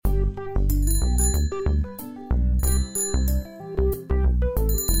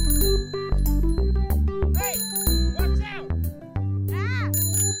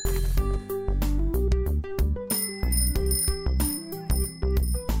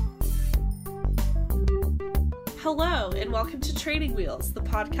Hello, and welcome to Training Wheels, the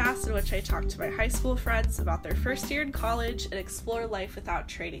podcast in which I talk to my high school friends about their first year in college and explore life without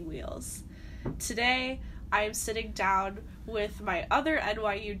training wheels. Today, I am sitting down with my other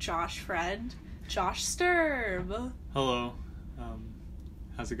NYU Josh friend, Josh Sturm. Hello.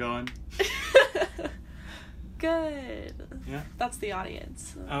 How's it going? Good. Yeah? That's the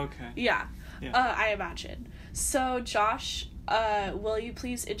audience. Okay. Yeah. Yeah. I imagine. So, Josh, will you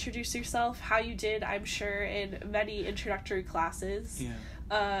please introduce yourself, how you did, I'm sure, in many introductory classes,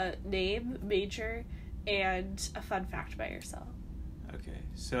 Yeah. name, major, and a fun fact about yourself. Okay.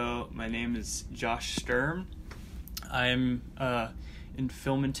 So, my name is Josh Sturm. I'm in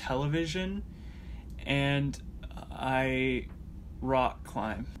film and television, and I rock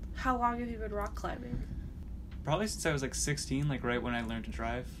climb. How long have you been rock climbing? Probably since I was like 16, like right when I learned to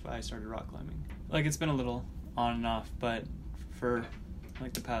drive, I started rock climbing. Like it's been a little on and off, but for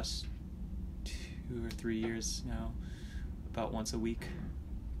like the past 2 or 3 years now, about once a week.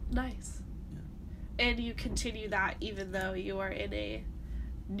 Nice. Yeah. And you continue that even though you are in a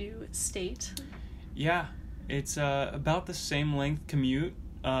new state? Yeah, it's about the same length commute.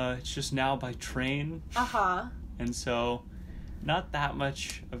 It's just now by train. Uh-huh. And so, not that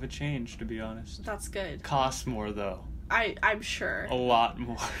much of a change, to be honest. That's good. Costs more, though. I'm sure. A lot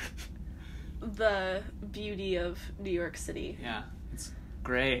more. The beauty of New York City. Yeah, it's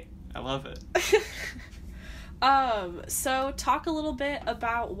great. I love it. So talk a little bit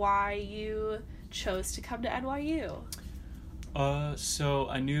about why you chose to come to NYU. So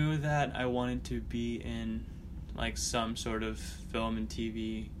I knew that I wanted to be in, like, some sort of film and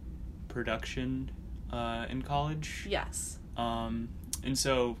TV production, in college. Yes. And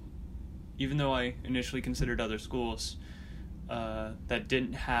so, even though I initially considered other schools, that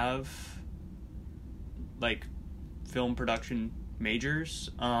didn't have, like, film production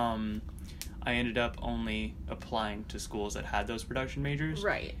majors, I ended up only applying to schools that had those production majors.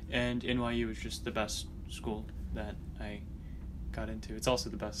 Right. And NYU was just the best school that I got into. It's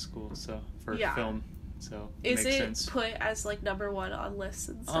also the best school, so, for film, so it makes sense. Is it put as, like, number 1 on lists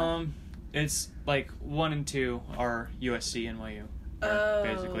and stuff? It's, like, 1 and 2 are USC, NYU. Are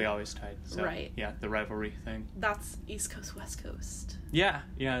basically always tied. So, right. Yeah, the rivalry thing. That's East Coast, West Coast. Yeah,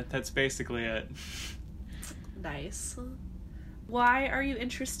 that's basically it. Nice. Why are you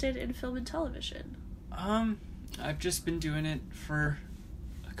interested in film and television? I've just been doing it for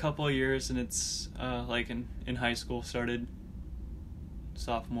a couple of years, and it's, like, in high school, started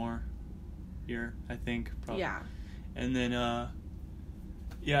sophomore year, I think, probably. Yeah. And then,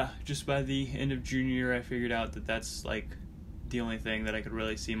 just by the end of junior year, I figured out that that's, like, the only thing that I could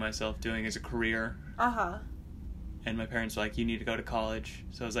really see myself doing as a career. Uh-huh. And my parents were like, you need to go to college.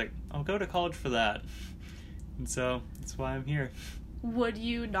 So I was like, I'll go to college for that. And so, that's why I'm here. Would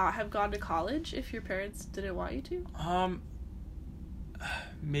you not have gone to college if your parents didn't want you to?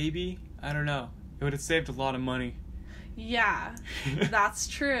 Maybe. I don't know. It would have saved a lot of money. Yeah, that's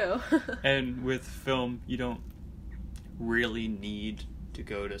true. And with film, you don't really need to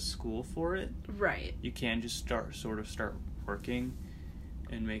go to school for it. Right. You can just start working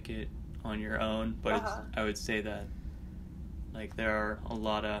and make it on your own, but I would say that, like, there are a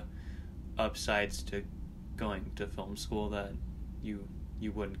lot of upsides to going to film school that you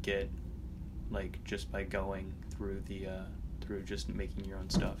wouldn't get, like, just by going through through just making your own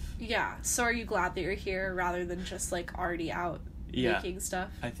stuff. Yeah, so are you glad that you're here rather than just, like, already out making stuff?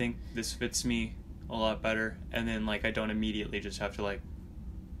 I think this fits me a lot better, and then, like, I don't immediately just have to, like,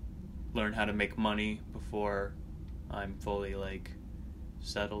 learn how to make money before I'm fully, like,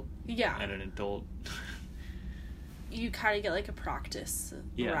 settled and an adult. You kind of get, like, a practice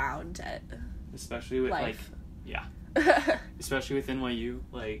round at especially with life. Especially with NYU,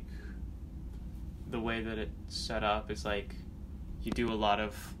 like, the way that it's set up is, like, you do a lot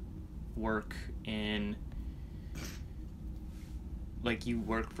of work in, like, you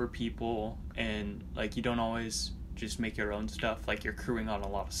work for people, and, like, you don't always just make your own stuff. Like, you're crewing on a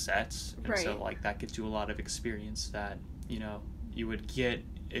lot of sets, and so, like, that gets you a lot of experience that, you know, you would get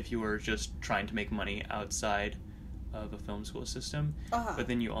if you were just trying to make money outside of a film school system. But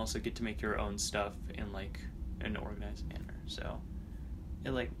then you also get to make your own stuff in, like, an organized manner, so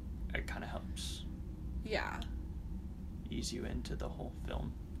it kind of helps ease you into the whole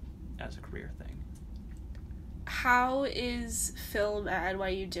film as a career thing. How is film at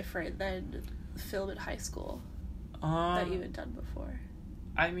NYU different than film in high school that you had done before?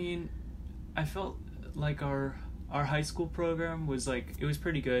 I mean, I felt like our high school program was, like, it was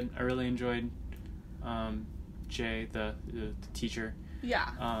pretty good. I really enjoyed Jay, the teacher.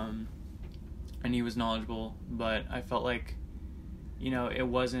 Yeah. And he was knowledgeable, but I felt like, you know, it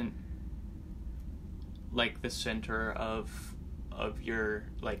wasn't like the center of your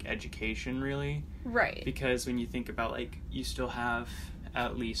like education, really. Right. Because when you think about, like, you still have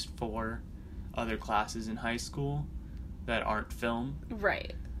at least 4 other classes in high school that aren't film.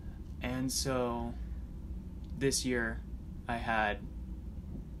 Right. And so this year I had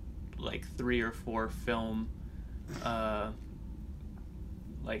like 3 or 4 film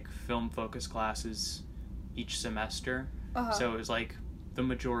focused classes each semester. Uh-huh. So it was like the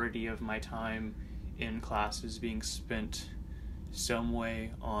majority of my time in class was being spent some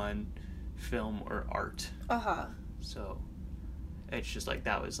way on film or art. Uh-huh. So it's just like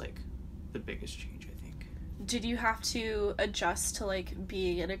that was like the biggest change, I think. Did you have to adjust to like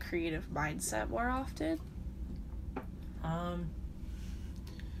being in a creative mindset more often?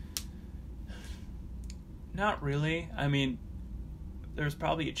 Not really. I mean, there's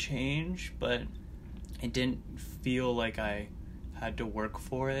probably a change, but it didn't feel like I had to work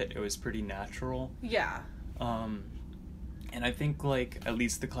for it. It was pretty natural. Yeah. And I think, like, at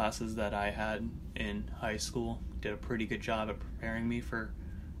least the classes that I had in high school did a pretty good job at preparing me for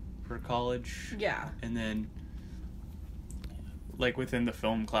college. Yeah. And then, like, within the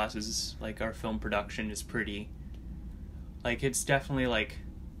film classes, like, our film production is pretty, like, it's definitely, like,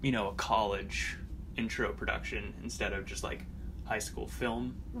 you know, a college intro production instead of just, like, high school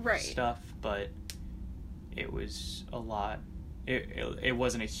film stuff. But it was a lot. It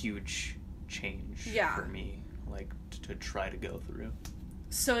wasn't a huge change for me, like, to try to go through.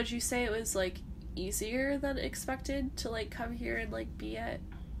 So would you say it was, like, easier than expected to, like, come here and, like, be at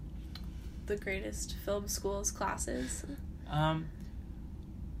the greatest film school's classes? I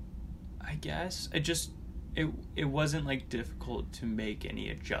guess it wasn't, like, difficult to make any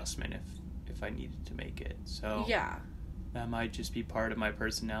adjustment if I needed to make it. So yeah, that might just be part of my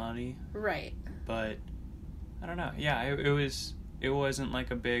personality. Right. But I don't know. Yeah, it wasn't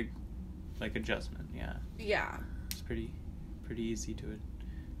like a big, like, adjustment. Yeah. Yeah. It's pretty easy to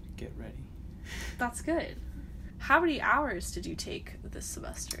get ready. That's good. How many hours did you take this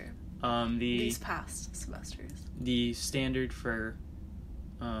semester? These past semesters. The standard for,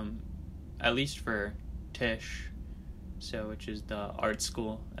 at least for Tisch, so which is the art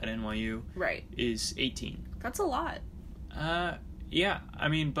school at NYU, right, is 18. That's a lot. Yeah. I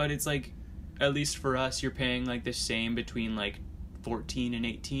mean, but it's like, at least for us, you're paying like the same between like 14 and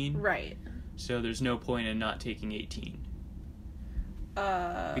 18. Right. So there's no point in not taking 18.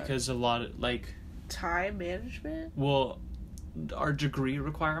 Because a lot of, like, time management? Well, our degree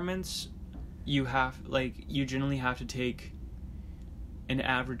requirements, you generally have to take an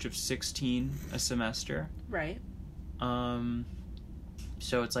average of 16 a semester. Right.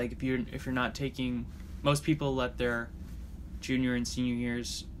 So it's like if you're not taking, most people let their junior and senior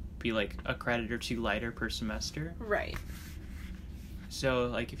years be like a credit or 2 lighter per semester. Right. So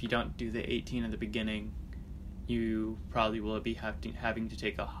like if you don't do the 18 at the beginning, you probably will be having to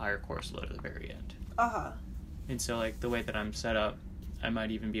take a higher course load at the very end. Uh-huh. And so like the way that I'm set up, I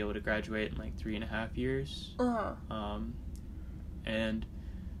might even be able to graduate in like 3.5 years. Uh-huh. And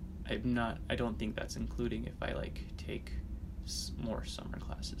I don't think that's including if I like take more summer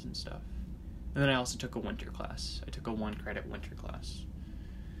classes and stuff. And then I also took a winter class. I took a 1-credit winter class,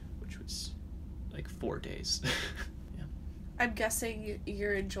 which was like 4 days. Yeah. I'm guessing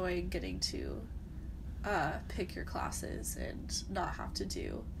you're enjoying getting to pick your classes and not have to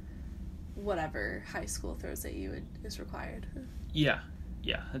do whatever high school throws at you and is required. Yeah,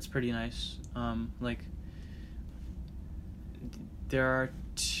 that's pretty nice. Like, there are,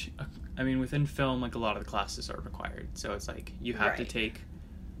 within film, like, a lot of the classes are required. So it's like, you have to take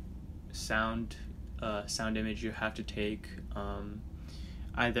sound image, you have to take,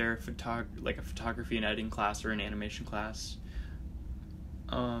 either a photography and editing class or an animation class.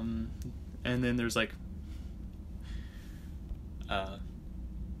 And then there's, like a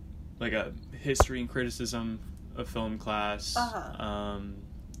history and criticism of film class,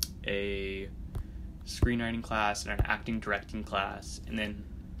 a screenwriting class, and an acting directing class, and then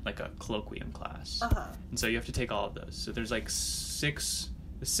like a colloquium class. And so you have to take all of those. So there's like 6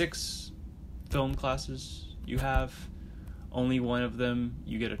 film classes you have. Only one of them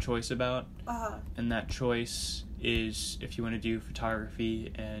you get a choice about, and that choice is if you want to do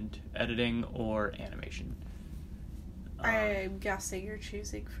photography and editing or animation. I'm guessing you're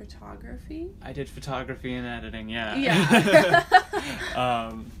choosing photography? I did photography and editing, yeah. Yeah.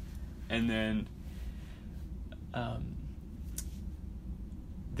 And then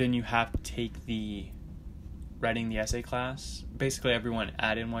you have to take the writing the essay class. Basically, everyone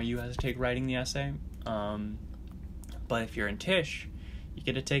at NYU has to take writing the essay. But if you're in Tisch, you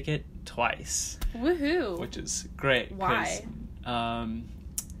get to take it twice. Woohoo! Which is great. Why?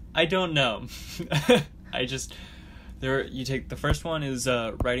 I don't know. You take the first one is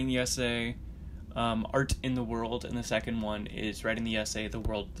writing the essay, art in the world, and the second one is writing the essay, the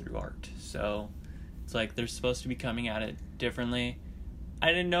world through art. So it's like they're supposed to be coming at it differently. I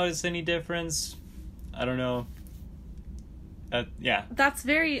didn't notice any difference. I don't know. Yeah. That's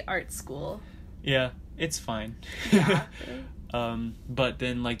very art school. Yeah, it's fine. Yeah. But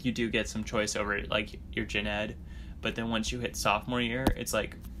then like you do get some choice over like your gen ed, but then once you hit sophomore year, it's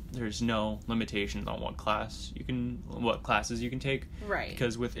like there's no limitations on what classes you can take. Right.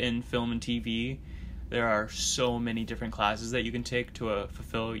 Because within film and TV, there are so many different classes that you can take to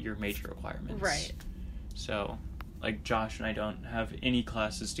fulfill your major requirements. Right. So, like Josh and I don't have any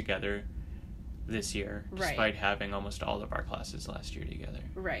classes together this year, despite having almost all of our classes last year together.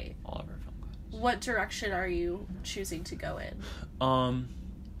 Right. All of our film classes. What direction are you choosing to go in?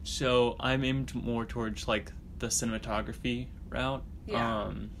 So I'm aimed more towards like the cinematography route.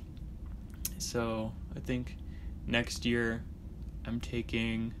 Yeah. So I think next year I'm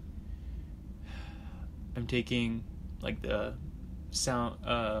taking like the sound,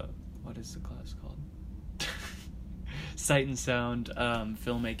 what is the class called? Sight and sound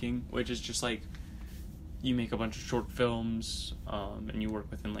filmmaking, which is just like you make a bunch of short films and you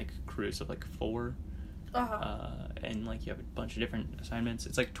work within like crews of like 4. And like you have a bunch of different assignments.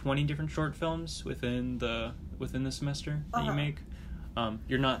 It's like 20 different short films within the semester that you make.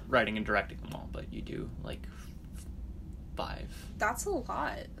 You're not writing and directing them all, but you do like 5. That's a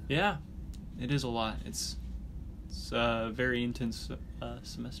lot. Yeah, it is a lot. It's a very intense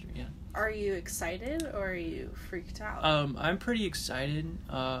semester. Yeah. Are you excited or are you freaked out? I'm pretty excited.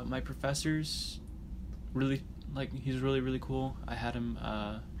 My professor's really he's really cool. I had him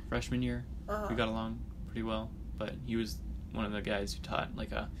freshman year. We got along pretty well, but he was one of the guys who taught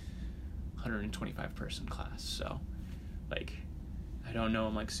like a 125 person class. So like I don't know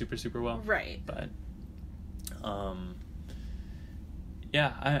him like super well. Right. But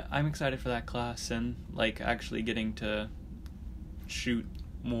yeah, I'm excited for that class and like actually getting to shoot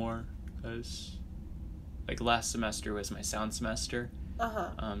more, because like last semester was my sound semester.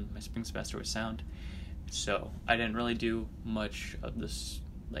 My spring semester was sound, so I didn't really do much of this,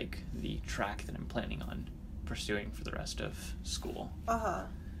 like the track that I'm planning on pursuing for the rest of school.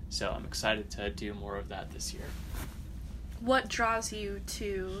 So I'm excited to do more of that this year. What draws you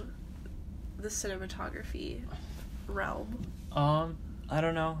to the cinematography realm? I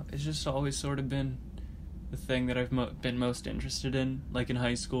don't know. It's just always sort of been the thing that I've been most interested in, like in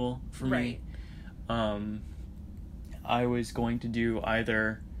high school for me. I was going to do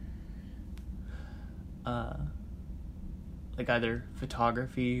either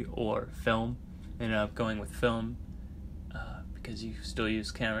photography or film. Ended up going with film because you still use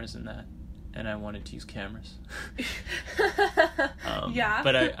cameras in that, and I wanted to use cameras. Yeah.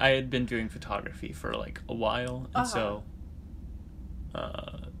 But I had been doing photography for like a while, and so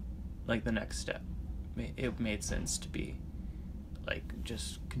like the next step, it made sense to be like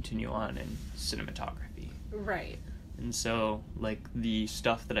just continue on in cinematography. Right. And so like the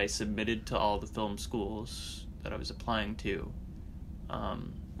stuff that I submitted to all the film schools that I was applying to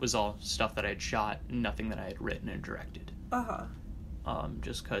was all stuff that I had shot, nothing that I had written and directed.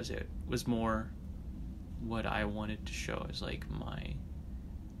 Just because it was more what I wanted to show as like my,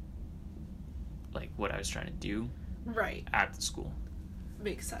 like what I was trying to do at the school.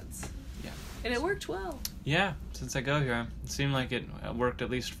 Makes sense. Yeah. And it worked well. Yeah, since I go here, it seemed like it worked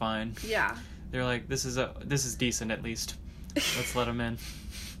at least fine. Yeah. They're like, this is decent at least. Let's let them in.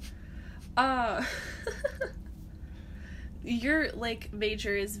 Your like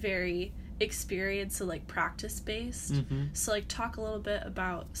major is very experience and like practice based. So like talk a little bit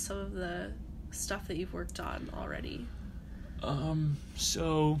about some of the stuff that you've worked on already.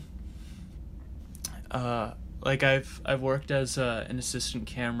 Like I've worked as an assistant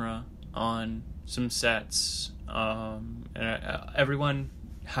camera on some sets, and everyone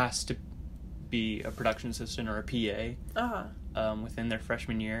has to be a production assistant or a PA. Within their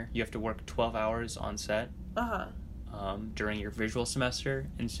freshman year, you have to work 12 hours on set. During your visual semester,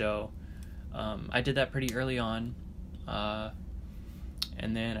 and so I did that pretty early on,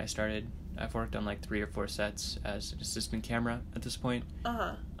 and then I've worked on like 3 or 4 sets as an assistant camera at this point.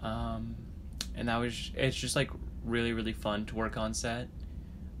 And it's just like really fun to work on set,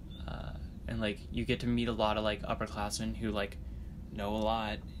 and like you get to meet a lot of like upperclassmen who like know a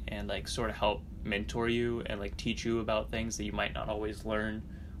lot and like sort of help mentor you and like teach you about things that you might not always learn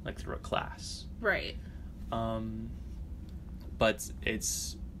like through a class. Right. But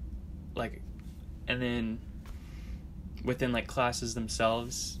it's like, and then within like classes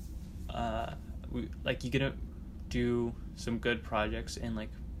themselves, you get to do some good projects in like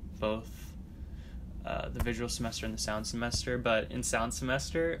both the visual semester and the sound semester. But in sound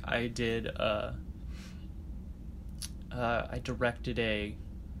semester, I did I directed a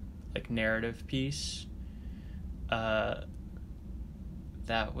narrative piece that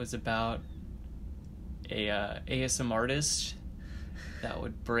was about a ASM artist that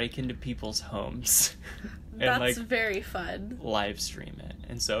would break into people's homes and That's very fun. live stream it.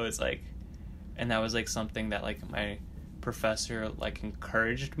 And so it's and that was something that my professor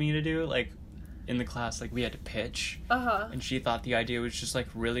encouraged me to do. In the class, we had to pitch, and she thought the idea was just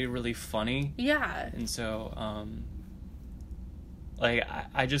really, really funny. Yeah. And so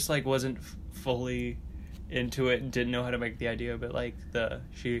I just wasn't fully into it and didn't know how to make the idea, but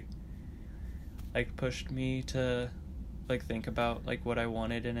she pushed me to think about what I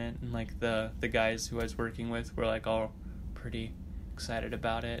wanted in it, and the guys who I was working with were all pretty excited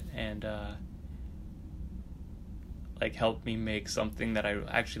about it, and helped me make something that I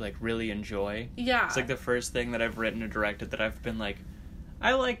actually really enjoy. Yeah. It's the first thing that I've written or directed that I've been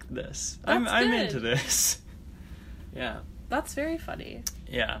I like this. That's I'm good. into this. Yeah. That's very funny.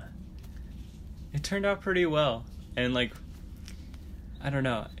 Yeah. It turned out pretty well. And I don't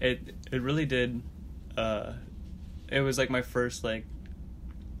know. It really did. It was my first I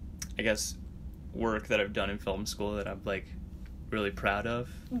guess work that I've done in film school that I'm really proud of.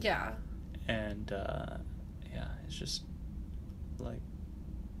 Yeah. And yeah, it's just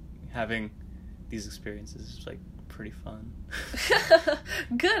having these experiences is pretty fun.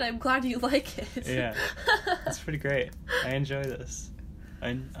 Good, I'm glad you like it. Yeah, it's pretty great. I enjoy this.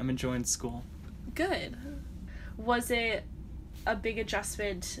 I'm enjoying school. Good. Was it a big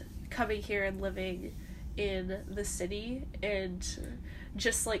adjustment coming here and living in the city, and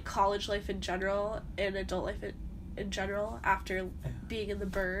just college life in general and adult life in general after being in the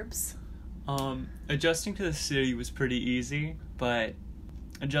burbs? Adjusting to the city was pretty easy, but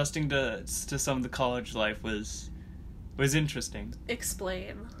adjusting to some of the college life was interesting.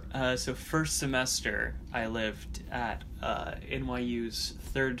 Explain. So first semester, I lived at NYU's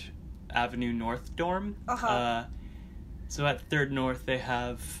 3rd Avenue North dorm. So at 3rd North, they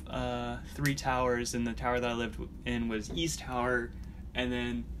have 3 towers, and the tower that I lived in was East Tower, and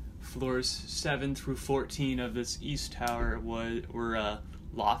then floors 7 through 14 of this East Tower were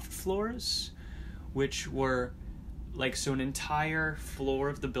loft floors, which were so an entire floor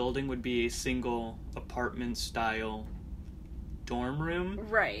of the building would be a single apartment style dorm room.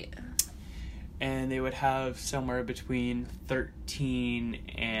 Right. And they would have somewhere between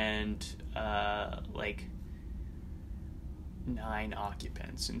 13 and 9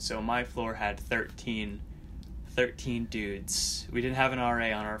 occupants. And so my floor had 13 dudes. We didn't have an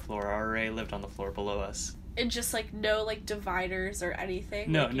RA on our floor. Our RA lived on the floor below us. And just no dividers or anything?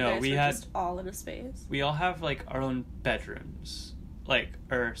 No, you guys we were had just all in a space? We all have our own bedrooms.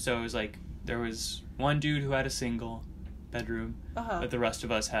 So it was there was one dude who had a single bedroom, but the rest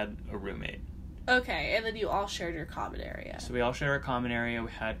of us had a roommate. Okay, and then you all shared your common area. So we all shared our common area.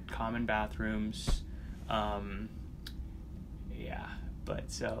 We had common bathrooms. Yeah, but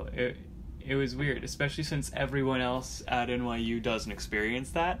so it was weird, especially since everyone else at NYU doesn't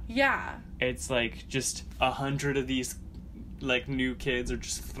experience that. Yeah. It's just 100 of these new kids are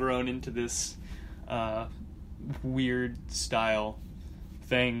just thrown into this weird style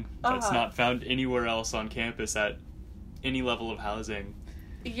thing that's not found anywhere else on campus at any level of housing.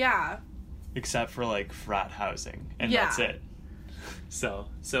 Yeah. Except for frat housing, and that's it. So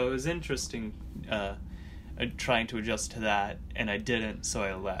it was interesting trying to adjust to that, and I didn't, so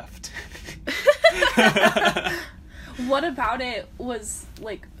I left. What about it was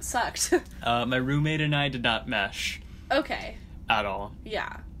sucked? My roommate and I did not mesh. Okay. At all.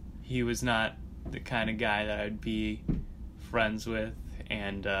 Yeah. He was not the kind of guy that I'd be friends with,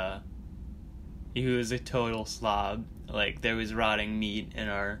 and he was a total slob. There was rotting meat in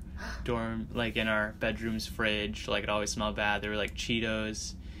our dorm, in our bedroom's fridge. It always smelled bad. There were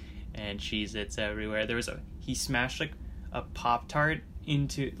Cheetos and Cheez-Its everywhere. He smashed a Pop-Tart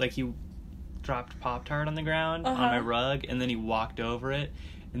into, he dropped Pop-Tart on the ground on my rug, and then he walked over it,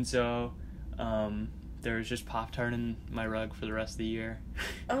 and so there was just Pop-Tart in my rug for the rest of the year.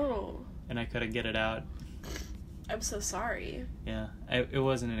 Oh. And I couldn't get it out. I'm so sorry. Yeah, it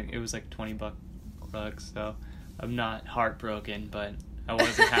was $20 rug, so I'm not heartbroken, but I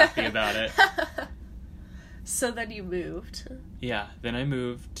wasn't happy about it. So then you moved. Yeah, then I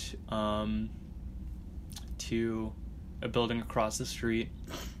moved to a building across the street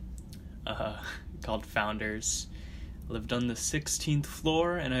called Founders. Lived on the 16th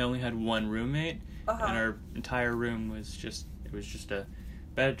floor, and I only had one roommate, and our entire room was just a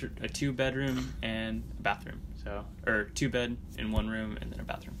 2-bedroom and a bathroom. So, or 2 bed in one room and then a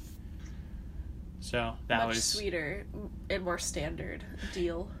bathroom. So that much was sweeter and more standard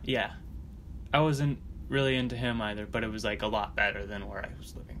deal. Yeah. I wasn't really into him either, but it was like a lot better than where I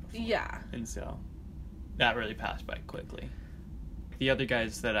was living before. Yeah. And so that really passed by quickly. The other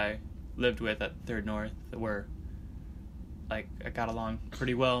guys that I lived with at Third North were like, I got along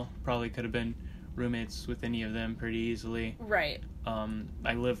pretty well. Probably could have been roommates with any of them pretty easily. Right.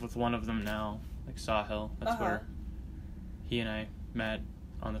 I live with one of them now, like Sawhill. That's where he and I met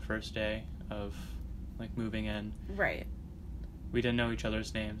on the first day of like moving in. Right. We didn't know each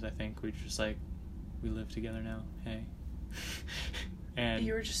other's names, I think. We just like, we live together now. Hey. And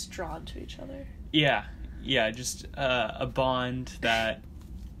you were just drawn to each other. Yeah. Just a bond that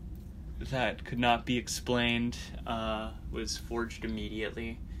could not be explained was forged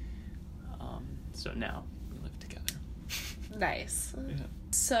immediately. So now we live together. Nice. Yeah.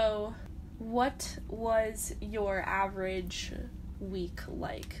 So, what was your average week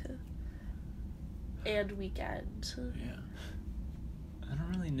like? And weekend? Yeah. I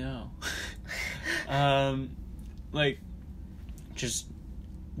don't really know. Like, just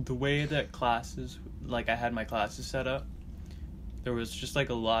the way that classes, like I had my classes set up, there was just like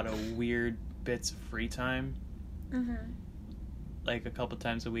a lot of weird bits of free time. Mm-hmm. Like a couple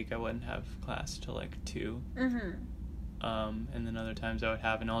times a week I wouldn't have class till like 2. Mm-hmm. And then other times I would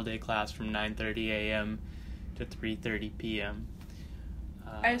have an all-day class from 9:30 a.m. to 3:30 p.m.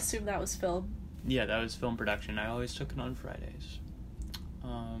 I assume that was film. Yeah, that was film production. I always took it on Fridays.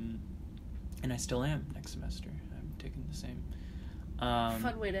 And I still am next semester. I'm taking the same.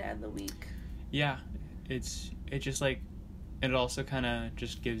 Fun way to end the week. Yeah, it just like, it also kind of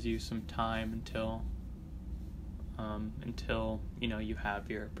just gives you some time until you know, you have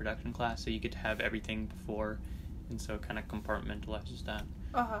your production class, so you get to have everything before, and so it kind of compartmentalizes that.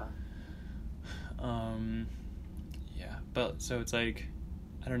 Yeah, but so it's like,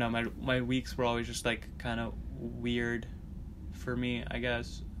 I don't know, my weeks were always just like kind of weird for me, I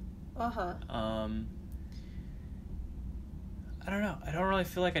guess. I don't know, I don't really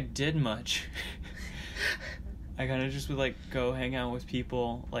feel like I did much. I kind of just would like go hang out with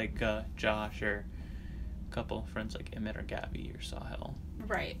people like Josh, or a couple of friends like Emmett or Gabby or Sahil.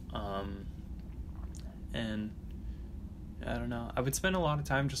 Right. And I don't know, I would spend a lot of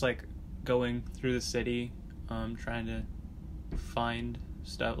time just like going through the city, trying to find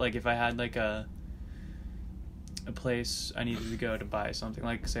stuff. Like if I had like a place I needed to go to buy something,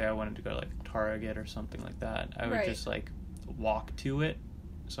 like say I wanted to go to like Target or something like that, I would just like walk to it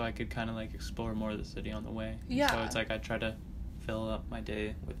so I could kind of like explore more of the city on the way. Yeah. So it's like I try to fill up my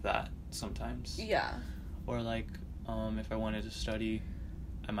day with that sometimes. Yeah. Or like if I wanted to study,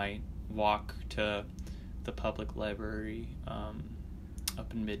 I might walk to the public library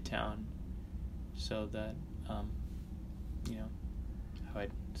up in Midtown, so that you know, I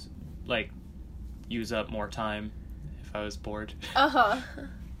would like use up more time if I was bored. I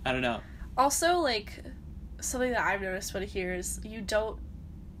don't know. Also, like, something that I've noticed when here is you don't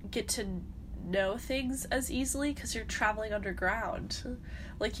get to know things as easily because you're traveling underground.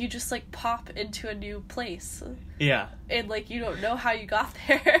 Like, you just like pop into a new place. Yeah. And like you don't know how you got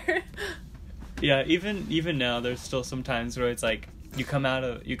there. Yeah, even now there's still some times where it's like you come out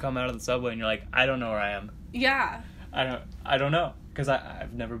of the subway and you're like, I don't know where I am. Yeah. I don't know, because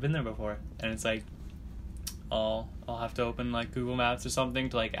I've never been there before, and it's like I'll have to open like Google Maps or something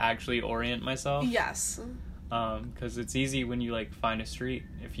to like actually orient myself. Yes. Because it's easy when you like find a street.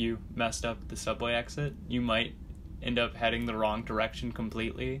 If you messed up the subway exit, you might end up heading the wrong direction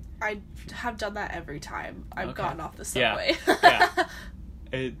completely. I have done that every time I've gotten off the subway. Yeah.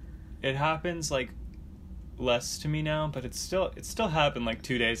 It happens like less to me now, but it still happened like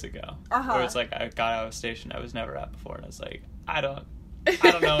 2 days ago. Where it's like I got out of a station I was never at before, and I was like, I don't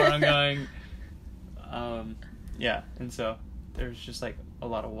know where I'm going. Yeah, and so there's just like a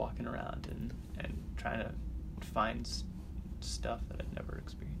lot of walking around and trying to find stuff that I've never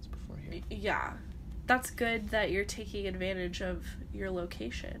experienced before here. Yeah, that's good that you're taking advantage of your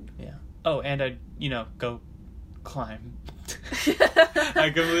location. Yeah. Oh, and I go climb.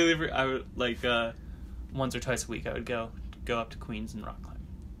 I would like once or twice a week I would go up to Queens and rock climb,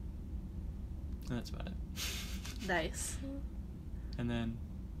 and that's about it. Nice. And then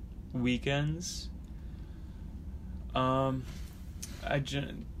weekends,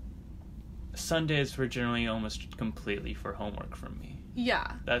 Sundays were generally almost completely for homework from me.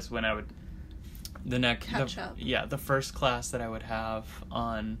 Yeah. That's when I would catch up. Yeah, the first class that I would have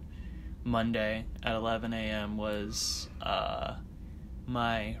on Monday at 11 a.m. was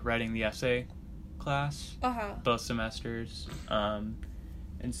my writing the essay class. Both semesters.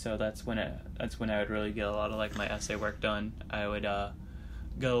 And so that's when I would really get a lot of like my essay work done. I would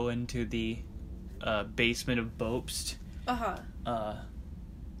go into the basement of Bopst.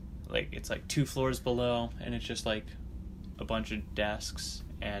 Like, it's like 2 floors below, and it's just like a bunch of desks,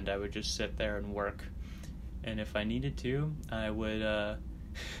 and I would just sit there and work. And if I needed to, I would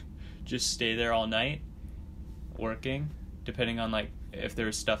just stay there all night working, depending on like if there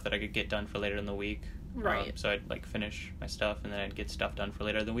was stuff that I could get done for later in the week. Right. So I'd like finish my stuff, and then I'd get stuff done for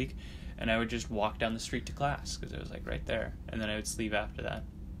later in the week, and I would just walk down the street to class because it was like right there, and then I would sleep after that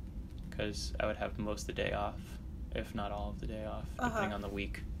because I would have most of the day off, if not all of the day off, depending on the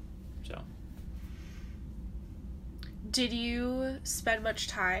week. So. Did you spend much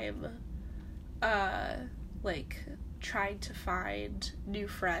time, like, trying to find new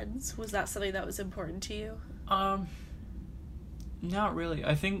friends? Was that something that was important to you? Not really.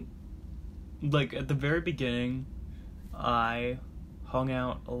 I think, like, at the very beginning, I hung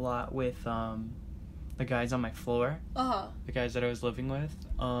out a lot with, the guys on my floor. The guys that I was living with.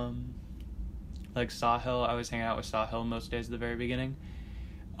 Like, Sahil, I was hanging out with Sahil most days at the very beginning.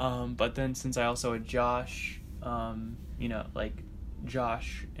 But then since I also had Josh, you know, like,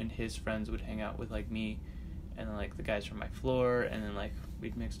 Josh and his friends would hang out with, like, me and then, like, the guys from my floor, and then, like,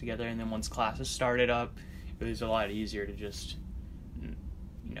 we'd mix together, and then once classes started up, it was a lot easier to just,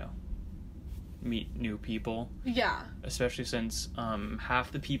 you know, meet new people. Yeah. Especially since,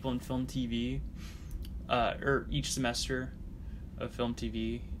 half the people in film TV, or each semester of film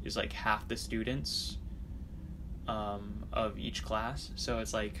TV is, like, half the students, of each class, so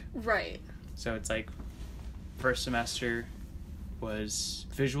it's, like... Right. So it's, like, first semester was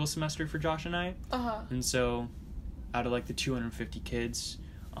visual semester for Josh and I. And so out of like the 250 kids,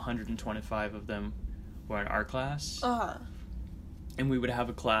 125 of them were in our class. And we would have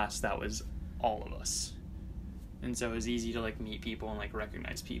a class that was all of us. And so it was easy to like meet people and like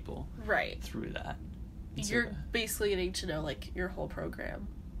recognize people. Right. Through that. And you're so basically getting to know like your whole program.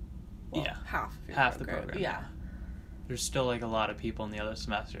 Well, yeah. Half of your half program. the program. Yeah. There's still like a lot of people in the other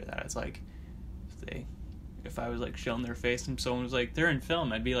semester that it's like if I was like showing their face and someone was like, they're in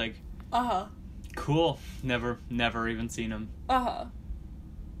film, I'd be like, cool. Never even seen them.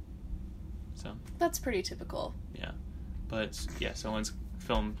 So that's pretty typical. Yeah. But yeah, so once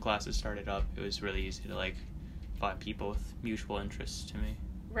film classes started up, it was really easy to like find people with mutual interests to me.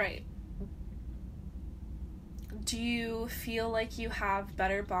 Right. Do you feel like you have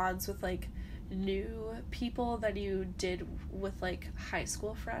better bonds with like new people than you did with like high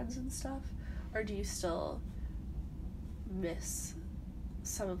school friends and stuff? Or do you still miss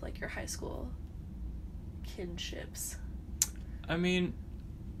some of like your high school kinships? I mean,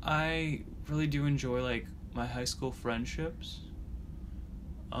 I really do enjoy like my high school friendships.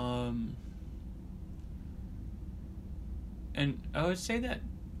 And I would say that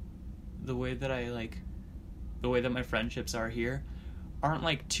the way that my friendships are here aren't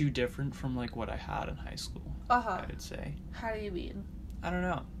like too different from like what I had in high school. I would say. How do you mean? I don't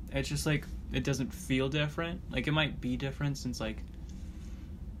know. It's just like it doesn't feel different. Like it might be different since like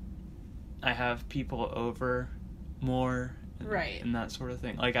I have people over more, right, and that sort of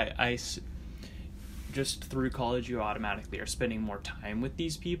thing. Like I just through college you automatically are spending more time with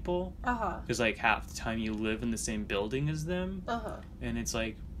these people. Because like half the time you live in the same building as them. And it's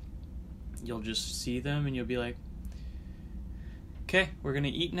like you'll just see them and you'll be like, okay, we're gonna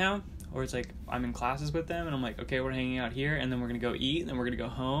eat now. Or it's like, I'm in classes with them, and I'm like, okay, we're hanging out here, and then we're going to go eat, and then we're going to go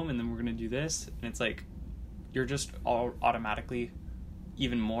home, and then we're going to do this. And it's like, you're just all automatically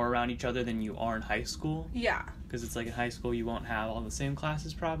even more around each other than you are in high school. Yeah. Because it's like in high school, you won't have all the same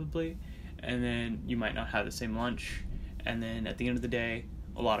classes probably, and then you might not have the same lunch. And then at the end of the day,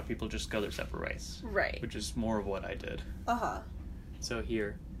 a lot of people just go their separate ways. Right. Which is more of what I did. So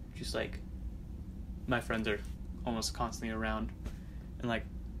here, just like, my friends are almost constantly around, and like,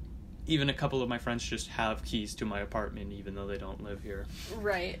 even a couple of my friends just have keys to my apartment even though they don't live here.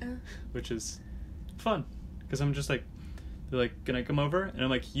 Right. Which is fun. Because I'm just like, they're like, can I come over? And I'm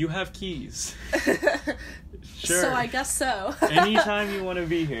like, you have keys. Sure. So I guess so. Anytime you want to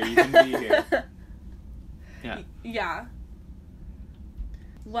be here, you can be here. Yeah. Yeah.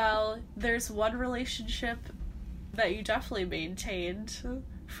 Well, there's one relationship that you definitely maintained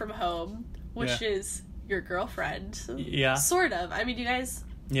from home, which is your girlfriend. Yeah. Sort of. I mean, you guys...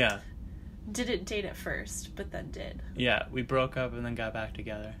 Yeah. Didn't date at first, but then did. Yeah, we broke up and then got back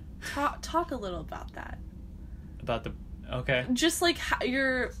together. Talk a little about that. About the... Okay. Just like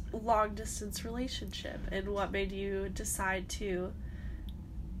your long-distance relationship and what made you decide to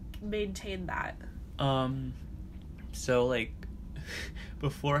maintain that. So, like,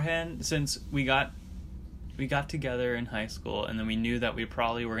 beforehand, since we got together in high school, and then we knew that we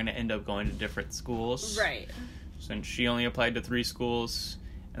probably were going to end up going to different schools. Right. Since she only applied to 3 schools,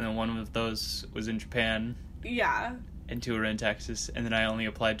 and then one of those was in Japan. Yeah. And 2 were in Texas, and then I only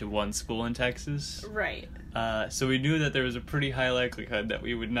applied to 1 school in Texas. Right. So we knew that there was a pretty high likelihood that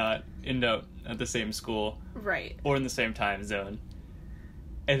we would not end up at the same school. Right. Or in the same time zone.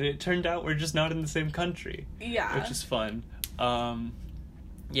 And it turned out we're just not in the same country. Yeah. Which is fun.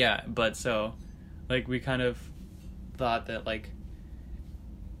 Yeah, but so, like, we kind of thought that, like,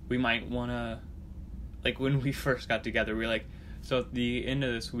 we might want to, like, when we first got together, we were like, so at the end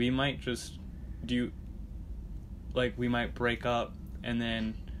of this, we might just we might break up and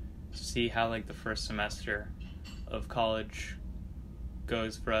then see how, like, the first semester of college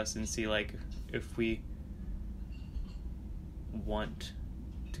goes for us and see, like, if we want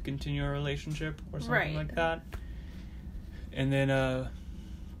to continue our relationship or something like that. And then,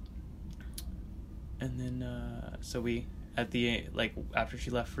 so we, at the, like, after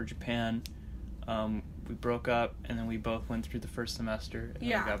she left for Japan, we broke up, and then we both went through the first semester, and we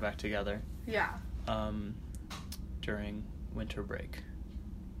got back together. Yeah. During winter break.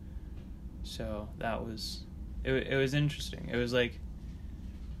 So that was, it was interesting. It was like,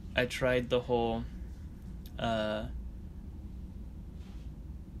 I tried the whole, like,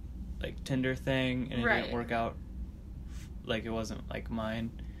 Tinder thing, and it didn't work out. Like, it wasn't, like, my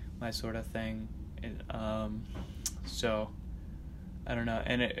sort of thing. So, I don't know.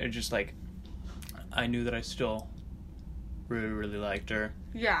 And it just, like, I knew that I still really, really liked her.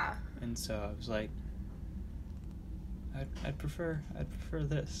 Yeah. And so I was like, I'd prefer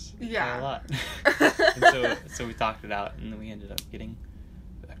this. Yeah. A lot. And so we talked it out, and then we ended up getting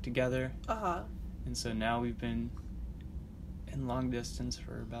back together. Uh-huh. And so now we've been in long distance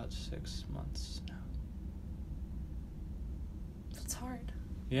for about 6 months now. That's hard.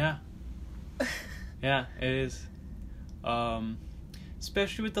 Yeah. Yeah, it is.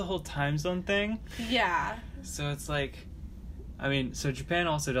 Especially with the whole time zone thing. Yeah. So it's like, I mean, so Japan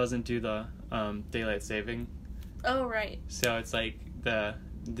also doesn't do the daylight saving. Oh, right. So it's like the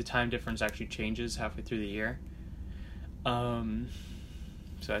time difference actually changes halfway through the year. So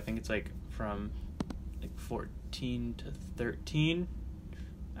I think it's like from like 14 to 13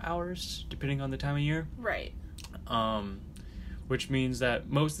 hours, depending on the time of year. Right. Which means that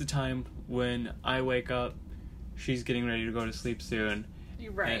most of the time when I wake up, she's getting ready to go to sleep soon.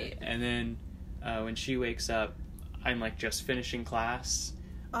 Right. And then when she wakes up, I'm like just finishing class.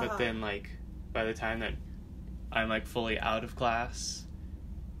 But then like by the time that I'm like fully out of class,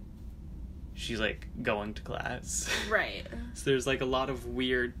 she's like going to class. Right. So there's like a lot of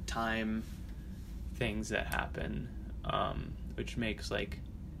weird time things that happen, which makes like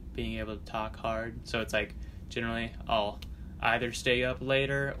being able to talk hard. So it's like generally I'll either stay up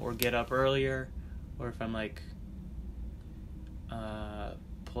later or get up earlier, or if I'm like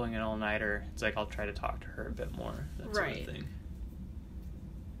pulling an all-nighter, it's like I'll try to talk to her a bit more, that sort of thing.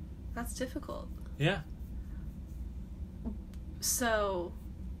 That's difficult. Yeah. So,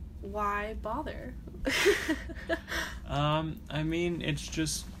 why bother? I mean, it's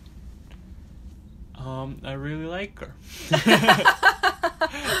just, I really like her.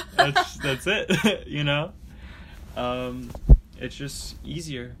 That's it, you know? It's just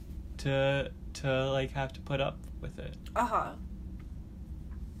easier to like have to put up with it. Uh-huh.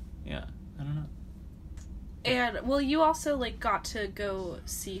 Yeah, I don't know. And, well, you also, like, got to go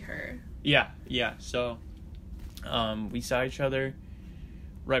see her. Yeah, so, we saw each other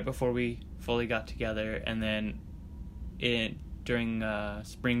right before we fully got together, and then during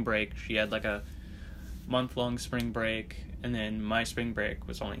spring break, she had, like, a month-long spring break, and then my spring break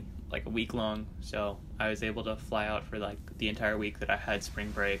was only, like, a week long, so I was able to fly out for, like, the entire week that I had spring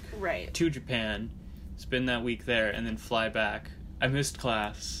break. Right. To Japan, spend that week there, and then fly back. I missed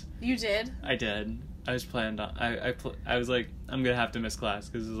class. You did? I did. I was planned on. I was like, I'm gonna have to miss class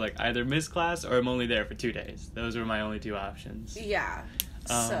because it was like either miss class or I'm only there for 2 days. Those were my only 2 options. Yeah.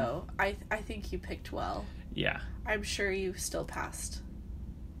 So I think you picked well. Yeah. I'm sure you still passed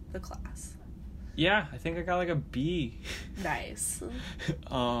the class. Yeah, I think I got like a B. Nice.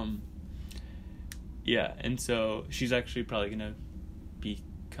 Yeah, and so she's actually probably gonna be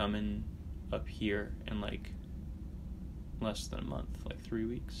coming up here in like less than a month, like 3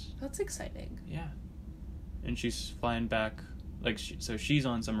 weeks. That's exciting. Yeah. And she's flying back, like, so she's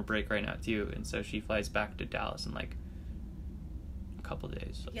on summer break right now too, and so she flies back to Dallas in like a couple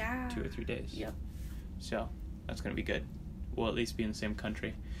days. Like yeah. 2 or 3 days. Yep. So that's gonna be good. We'll at least be in the same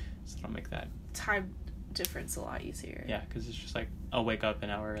country, so that'll make that time difference a lot easier. Yeah, because it's just like I'll wake up an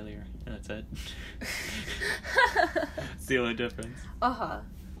hour earlier and that's it. It's the only difference.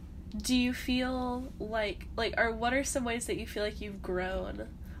 Do you feel like, or what are some ways that you feel like you've grown,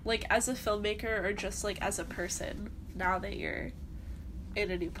 like as a filmmaker or just like as a person now that you're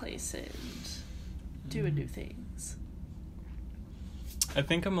in a new place and doing new things? I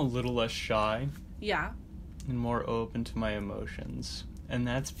think I'm a little less shy. Yeah. And more open to my emotions. And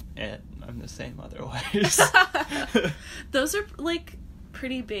that's it. I'm the same otherwise. Those are, like,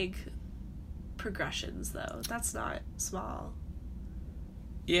 pretty big progressions, though. That's not small.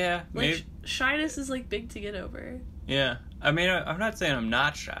 Yeah, maybe. Like, shyness is, like, big to get over. Yeah. I mean, I'm not saying I'm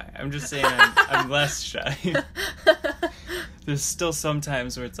not shy. I'm just saying I'm less shy. There's still some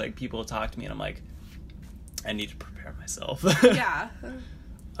times where it's like people talk to me and I'm like, I need to prepare myself. Yeah.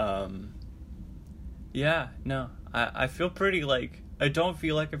 Yeah, no. I feel pretty, like, I don't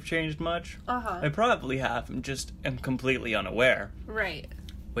feel like I've changed much. Uh-huh. I probably have. I'm completely unaware. Right.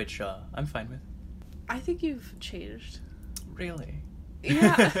 Which, I'm fine with. I think you've changed. Really?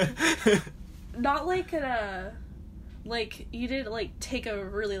 Yeah. Not like in a... Like, you didn't, like, take a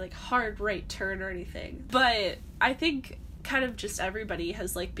really, like, hard right turn or anything. But I think kind of just everybody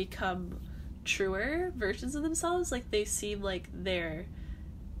has, like, become truer versions of themselves. Like, they seem like they're,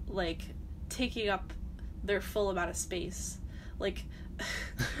 like, taking up their full amount of space. Like,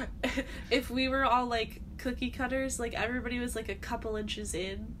 if we were all, like, cookie cutters, like, everybody was, like, a couple inches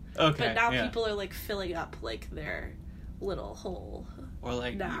in. Okay, but now yeah. people are, like, filling up, like, their little hole. Or,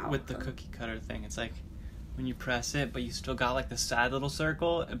 like, now. With the cookie cutter thing, it's like, when you press it, but you still got, like, the sad little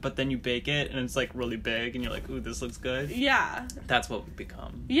circle, but then you bake it, and it's, like, really big, and you're like, ooh, this looks good. Yeah. That's what we've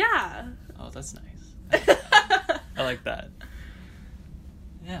become. Yeah. Oh, that's nice. I like that.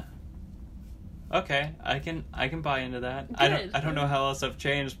 Yeah. Okay, I can buy into that. Good. I don't know how else I've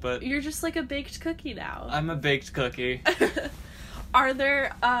changed, but You're just like a baked cookie now. I'm a baked cookie. Are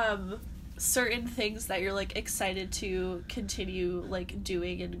there certain things that you're like excited to continue like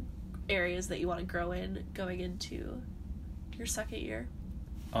doing in areas that you want to grow in going into your second year?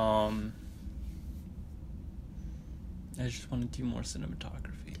 I just want to do more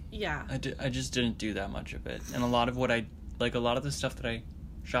cinematography. Yeah. I just didn't do that much of it. And a lot of the stuff that I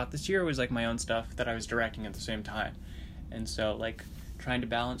shot this year was like my own stuff that I was directing at the same time. And so like trying to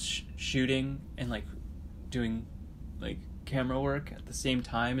balance shooting and like doing like camera work at the same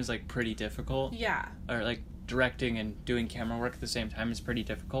time is like pretty difficult. Yeah. Or like directing and doing camera work at the same time is pretty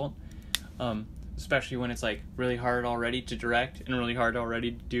difficult. Especially when it's like really hard already to direct and really hard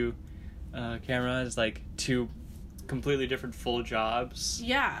already to do camera. Is like two completely different full jobs.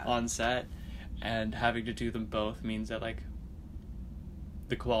 Yeah. On set, and having to do them both means that like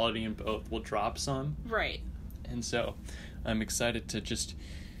the quality in both will drop some. Right. And so I'm excited to just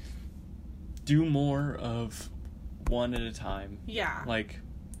do more of one at a time. Yeah. Like,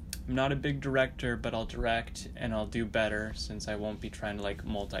 I'm not a big director, but I'll direct and I'll do better since I won't be trying to like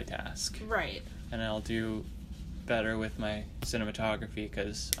multitask. Right. And I'll do better with my cinematography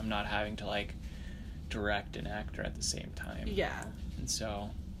because I'm not having to like direct an actor at the same time. Yeah. And so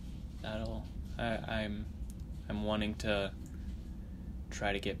I'm wanting to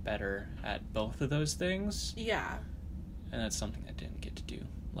try to get better at both of those things. Yeah. And that's something I didn't get to do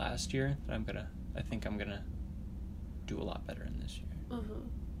last year that I think I'm gonna do a lot better in this year. Mm-hmm.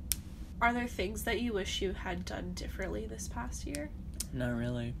 Are there things that you wish you had done differently this past year? Not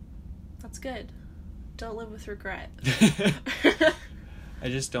really. That's good. Don't live with regret. I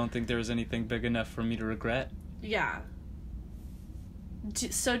just don't think there was anything big enough for me to regret. Yeah.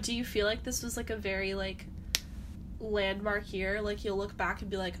 So do you feel like this was like a very like landmark year? Like you'll look back and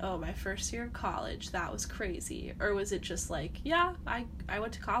be like, oh, my first year of college, that was crazy. Or was it just like, yeah, I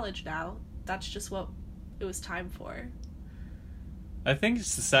went to college now. That's just what it was time for. I think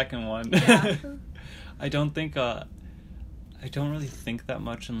it's the second one. Yeah. I don't really think that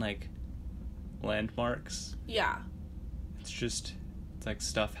much in like landmarks. Yeah. It's like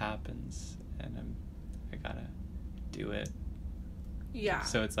stuff happens and I gotta do it. Yeah.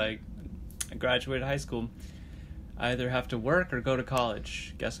 So it's like I graduated high school. I either have to work or go to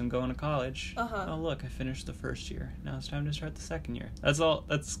college. Guess I'm going to college. Uh-huh. Oh look, I finished the first year. Now it's time to start the second year.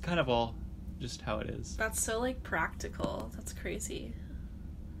 That's kind of all just how it is. That's so like practical. That's crazy.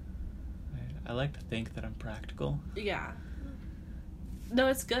 I like to think that I'm practical. Yeah. No,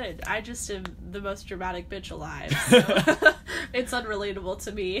 it's good. I just am the most dramatic bitch alive. So it's unrelatable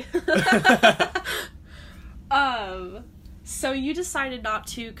to me. So you decided not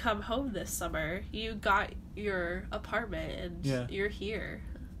to come home this summer. You got your apartment and you're here.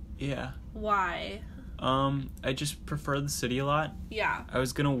 Yeah. Why? I just prefer the city a lot. Yeah. I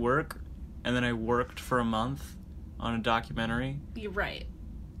was gonna work, and then I worked for a month on a documentary. You're right.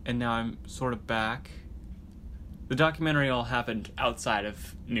 And now I'm sort of back. The documentary all happened outside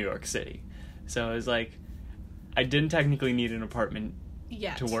of New York City. So it was like, I didn't technically need an apartment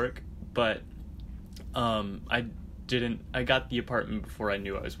yet to work, but I I got the apartment before I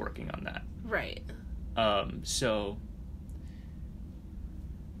knew I was working on that. Right. So,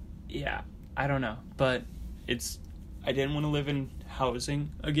 yeah, I don't know, but I didn't want to live in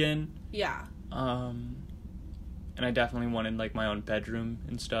housing again. Yeah. And I definitely wanted, like, my own bedroom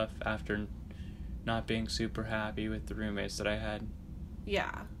and stuff after not being super happy with the roommates that I had.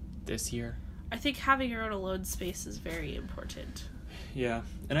 Yeah. This year. I think having your own alone space is very important. Yeah.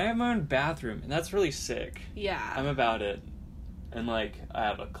 And I have my own bathroom, and that's really sick. Yeah. I'm about it. And, like, I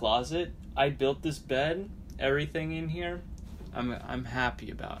have a closet. I built this bed, everything in here. I'm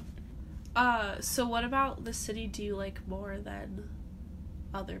happy about. So what about the city do you like more than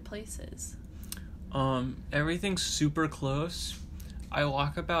other places? Everything's super close. I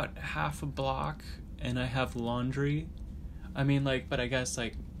walk about half a block, and I have laundry. I mean, like, but I guess,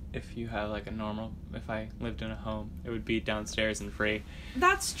 like, if you have, like, if I lived in a home, it would be downstairs and free.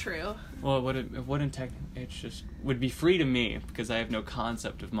 That's true. Well, it just would be free to me, because I have no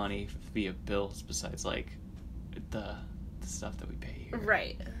concept of money via bills besides, like, the stuff that we pay here.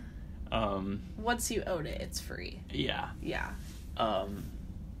 Right. Once you own it, it's free. Yeah. Yeah.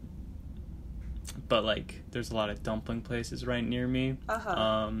 But, like, there's a lot of dumpling places right near me.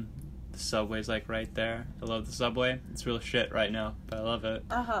 Uh-huh. The Subway's, like, right there. I love the Subway. It's real shit right now, but I love it.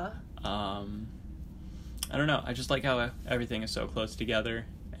 Uh-huh. I don't know. I just like how everything is so close together,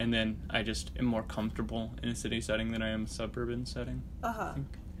 and then I just am more comfortable in a city setting than I am a suburban setting. Uh-huh. I think.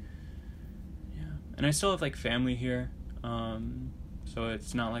 Yeah. And I still have, like, family here, so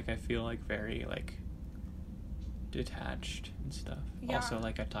it's not like I feel, like, very, like, detached and stuff. Yeah. Also,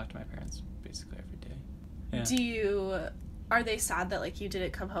 like, I talk to my parents basically every day. Yeah. Are they sad that, like, you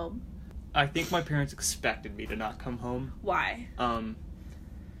didn't come home? I think my parents expected me to not come home. Why?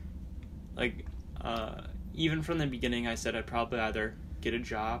 Even from the beginning, I said I'd probably either get a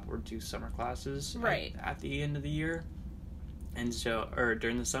job or do summer classes right. at the end of the year, or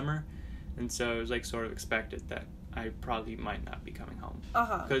during the summer, and so it was, like, sort of expected that I probably might not be coming home.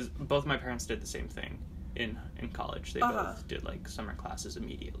 Uh-huh. Because both my parents did the same thing in college. They both did, like, summer classes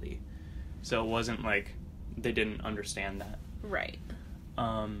immediately, so it wasn't like they didn't understand that. Right.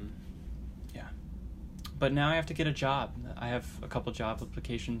 Yeah. But now I have to get a job. I have a couple job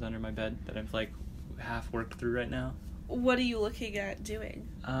applications under my bed that I've, like, half worked through right now. What are you looking at doing?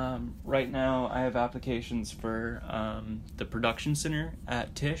 Right now I have applications for the production center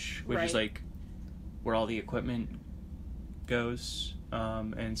at Tisch, which is, like, where all the equipment goes.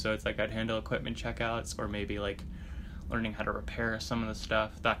 And so it's like I'd handle equipment checkouts, or maybe, like, learning how to repair some of the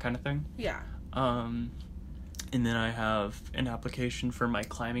stuff, that kind of thing. Yeah. And then I have an application for my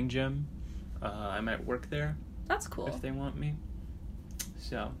climbing gym. I might work there. That's cool. If they want me.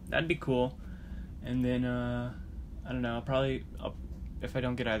 So, that'd be cool. And then, I don't know, if I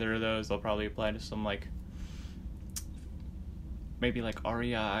don't get either of those, I'll probably apply to some, like, maybe, like,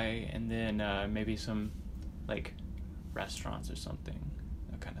 REI, and then maybe some, like, restaurants or something,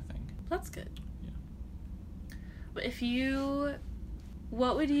 that kind of thing. That's good. Yeah. But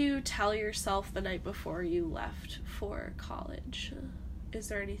what would you tell yourself the night before you left for college? Is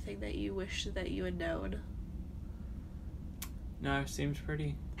there anything that you wish that you had known? No, it seems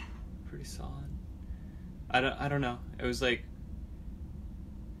pretty solid. I don't know. It was like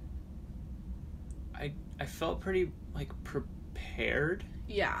I felt pretty, like, prepared.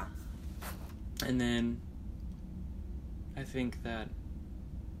 Yeah. And then I think that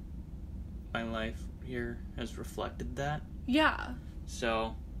my life here has reflected that. Yeah.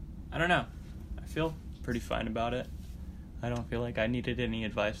 So, I don't know. I feel pretty fine about it. I don't feel like I needed any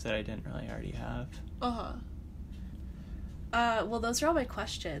advice that I didn't really already have. Uh-huh. Well, those are all my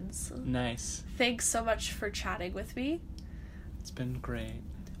questions. Nice. Thanks so much for chatting with me. It's been great.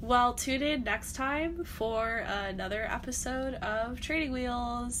 Well, tune in next time for another episode of Training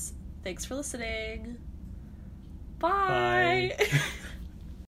Wheels. Thanks for listening. Bye. Bye.